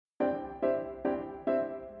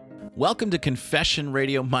Welcome to Confession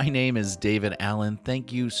Radio. My name is David Allen.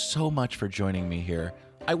 Thank you so much for joining me here.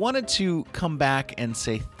 I wanted to come back and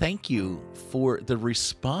say thank you for the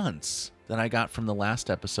response that I got from the last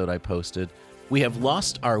episode I posted. We have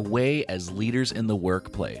lost our way as leaders in the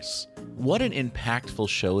workplace. What an impactful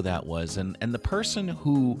show that was. And the person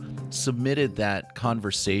who submitted that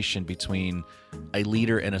conversation between a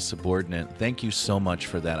leader and a subordinate, thank you so much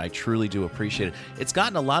for that. I truly do appreciate it. It's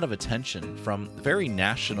gotten a lot of attention from very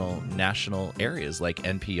national areas like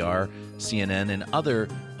NPR, CNN, and other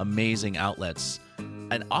amazing outlets.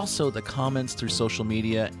 And also the comments through social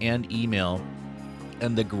media and email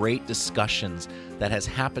and the great discussions that has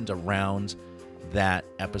happened around that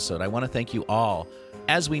episode. I want to thank you all.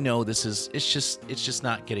 As we know, it's just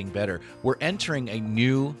not getting better. We're entering a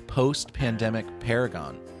new post-pandemic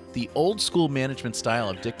paragon. The old school management style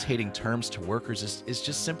of dictating terms to workers is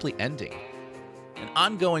just simply ending. An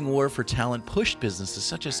ongoing war for talent pushed businesses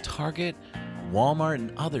such as Target, Walmart,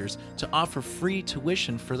 and others to offer free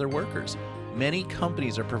tuition for their workers. Many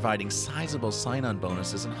companies are providing sizable sign-on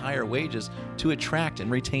bonuses and higher wages to attract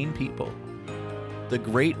and retain people. The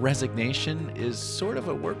Great Resignation is sort of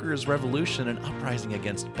a workers' revolution, an uprising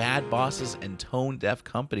against bad bosses and tone-deaf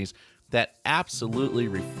companies that absolutely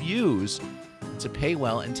refuse to pay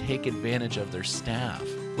well and take advantage of their staff.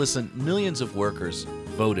 Listen, millions of workers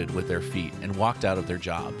voted with their feet and walked out of their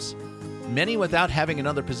jobs. Many without having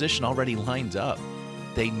another position already lined up.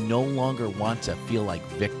 They no longer want to feel like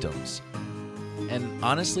victims. And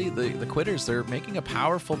honestly, the quitters, they're making a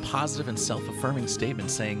powerful, positive, and self-affirming statement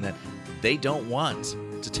saying that they don't want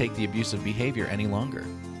to take the abusive behavior any longer.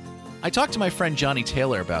 I talked to my friend Johnny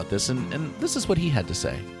Taylor about this, and this is what he had to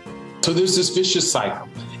say. So there's this vicious cycle.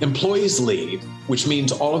 Employees leave, which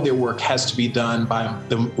means all of their work has to be done by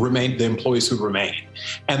the employees who remain.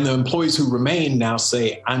 And the employees who remain now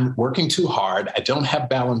say, I'm working too hard, I don't have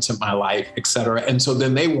balance in my life, et cetera. And so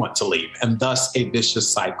then they want to leave. And thus a vicious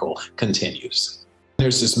cycle continues.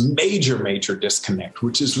 There's this major disconnect,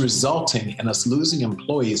 which is resulting in us losing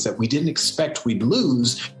employees that we didn't expect we'd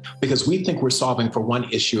lose because we think we're solving for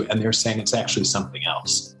one issue and they're saying it's actually something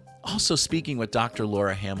else. Also speaking with Dr.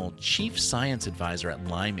 Laura Hamill, Chief Science Advisor at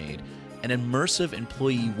Limeade, an immersive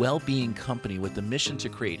employee well-being company with the mission to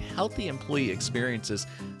create healthy employee experiences,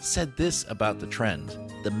 said this about the trend.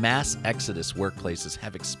 The mass exodus workplaces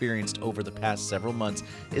have experienced over the past several months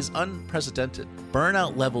is unprecedented.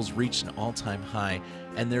 Burnout levels reached an all-time high,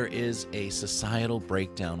 and there is a societal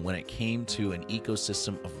breakdown when it came to an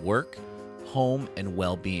ecosystem of work, home, and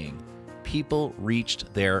well-being. People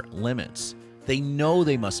reached their limits. They know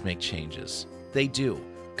they must make changes. They do.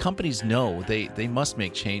 Companies know they must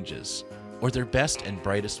make changes, or their best and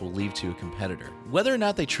brightest will leave to a competitor. Whether or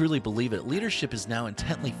not they truly believe it, leadership is now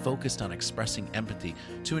intently focused on expressing empathy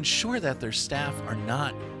to ensure that their staff are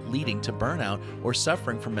not leading to burnout or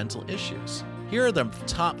suffering from mental issues. Here are the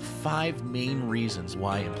top 5 main reasons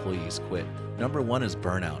why employees quit. Number 1 is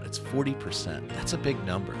burnout. It's 40%. That's a big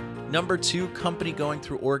number. Number 2, company going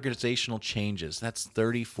through organizational changes. That's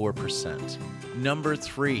 34%. Number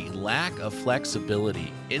 3, lack of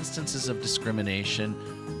flexibility, instances of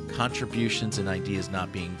discrimination, contributions and ideas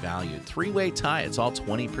not being valued. 3-way tie, it's all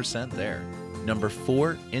 20% there. Number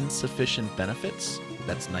 4, insufficient benefits.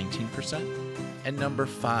 That's 19%. And number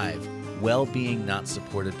 5, well-being not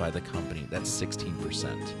supported by the company. That's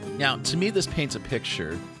 16%. Now, to me, this paints a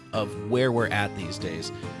picture of where we're at these days.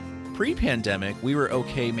 Pre-pandemic, we were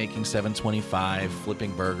okay making $7.25,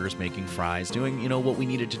 flipping burgers, making fries, doing, what we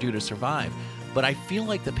needed to do to survive. But I feel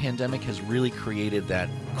like the pandemic has really created that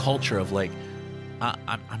culture of like,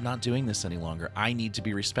 I'm not doing this any longer. I need to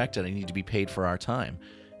be respected. I need to be paid for our time.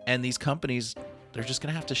 And these companies, they're just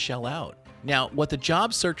going to have to shell out. Now, what the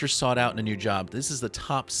job searchers sought out in a new job, this is the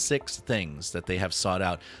top 6 things that they have sought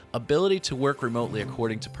out. Ability to work remotely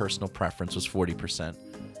according to personal preference was 40%.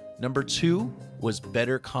 Number 2 was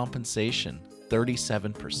better compensation,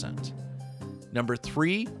 37%. Number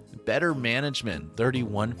 3, better management,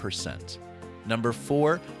 31%. Number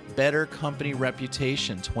 4, better company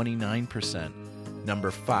reputation, 29%.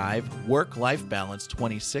 Number 5, work-life balance,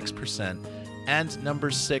 26%. And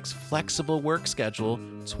number 6, flexible work schedule,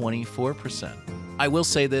 24%. I will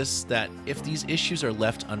say this, that if these issues are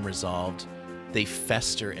left unresolved, they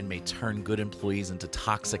fester and may turn good employees into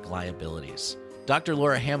toxic liabilities. Dr.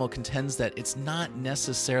 Laura Hamill contends that it's not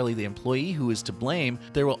necessarily the employee who is to blame.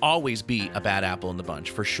 There will always be a bad apple in the bunch,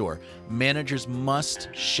 for sure. Managers must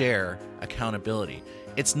share accountability.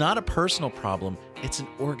 It's not a personal problem, it's an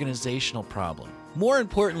organizational problem. More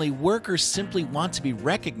importantly, workers simply want to be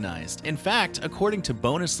recognized. In fact, according to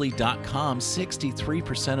Bonusly.com,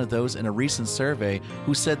 63% of those in a recent survey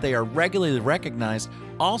who said they are regularly recognized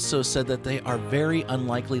also said that they are very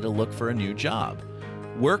unlikely to look for a new job.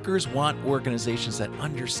 Workers want organizations that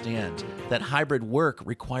understand that hybrid work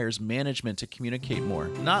requires management to communicate more,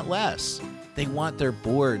 not less. They want their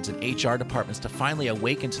boards and HR departments to finally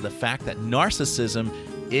awaken to the fact that narcissism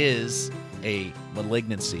is a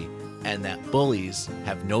malignancy and that bullies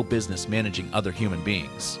have no business managing other human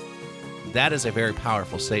beings. That is a very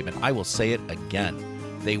powerful statement. I will say it again.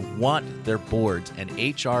 They want their boards and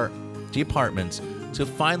HR departments to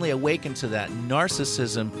finally awaken to that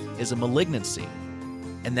narcissism is a malignancy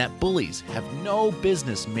and that bullies have no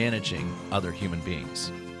business managing other human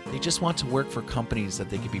beings. They just want to work for companies that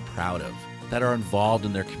they can be proud of, that are involved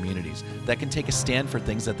in their communities, that can take a stand for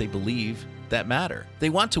things that they believe that matter. They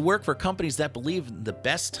want to work for companies that believe the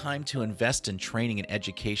best time to invest in training and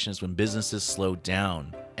education is when businesses slow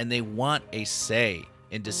down, and they want a say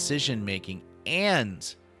in decision making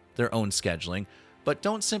and their own scheduling. But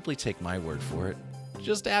don't simply take my word for it.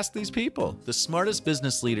 Just ask these people. The smartest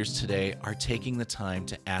business leaders today are taking the time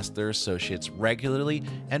to ask their associates regularly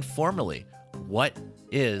and formally what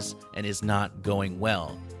is and is not going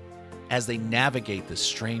well as they navigate this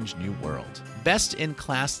strange new world.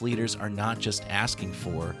 Best-in-class leaders are not just asking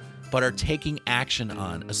for, but are taking action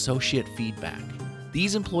on associate feedback.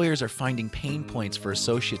 These employers are finding pain points for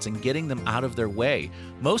associates and getting them out of their way.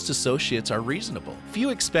 Most associates are reasonable. Few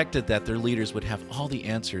expected that their leaders would have all the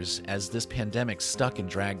answers as this pandemic stuck and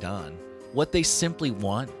dragged on. What they simply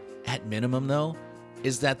want, at minimum though,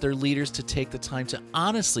 is that their leaders to take the time to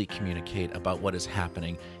honestly communicate about what is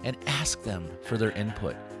happening and ask them for their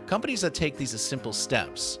input. Companies that take these as simple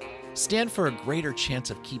steps stand for a greater chance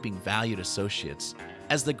of keeping valued associates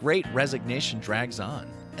as the Great Resignation drags on.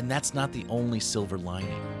 And that's not the only silver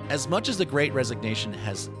lining. As much as the Great Resignation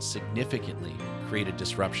has significantly created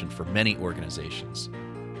disruption for many organizations,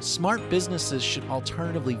 smart businesses should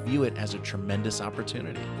alternatively view it as a tremendous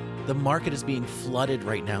opportunity. The market is being flooded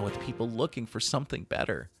right now with people looking for something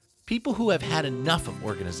better. People who have had enough of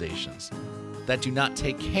organizations that do not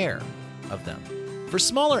take care of them. For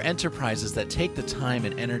smaller enterprises that take the time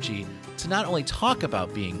and energy to not only talk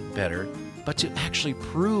about being better, but to actually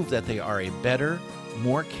prove that they are a better,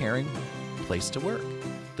 more caring place to work.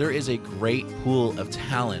 There is a great pool of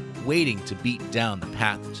talent waiting to beat down the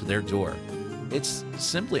path to their door. It's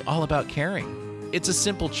simply all about caring. It's a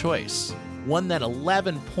simple choice, one that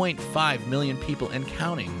 11.5 million people and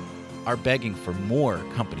counting are begging for more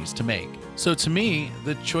companies to make. So to me,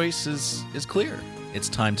 the choice is clear. It's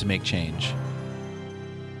time to make change.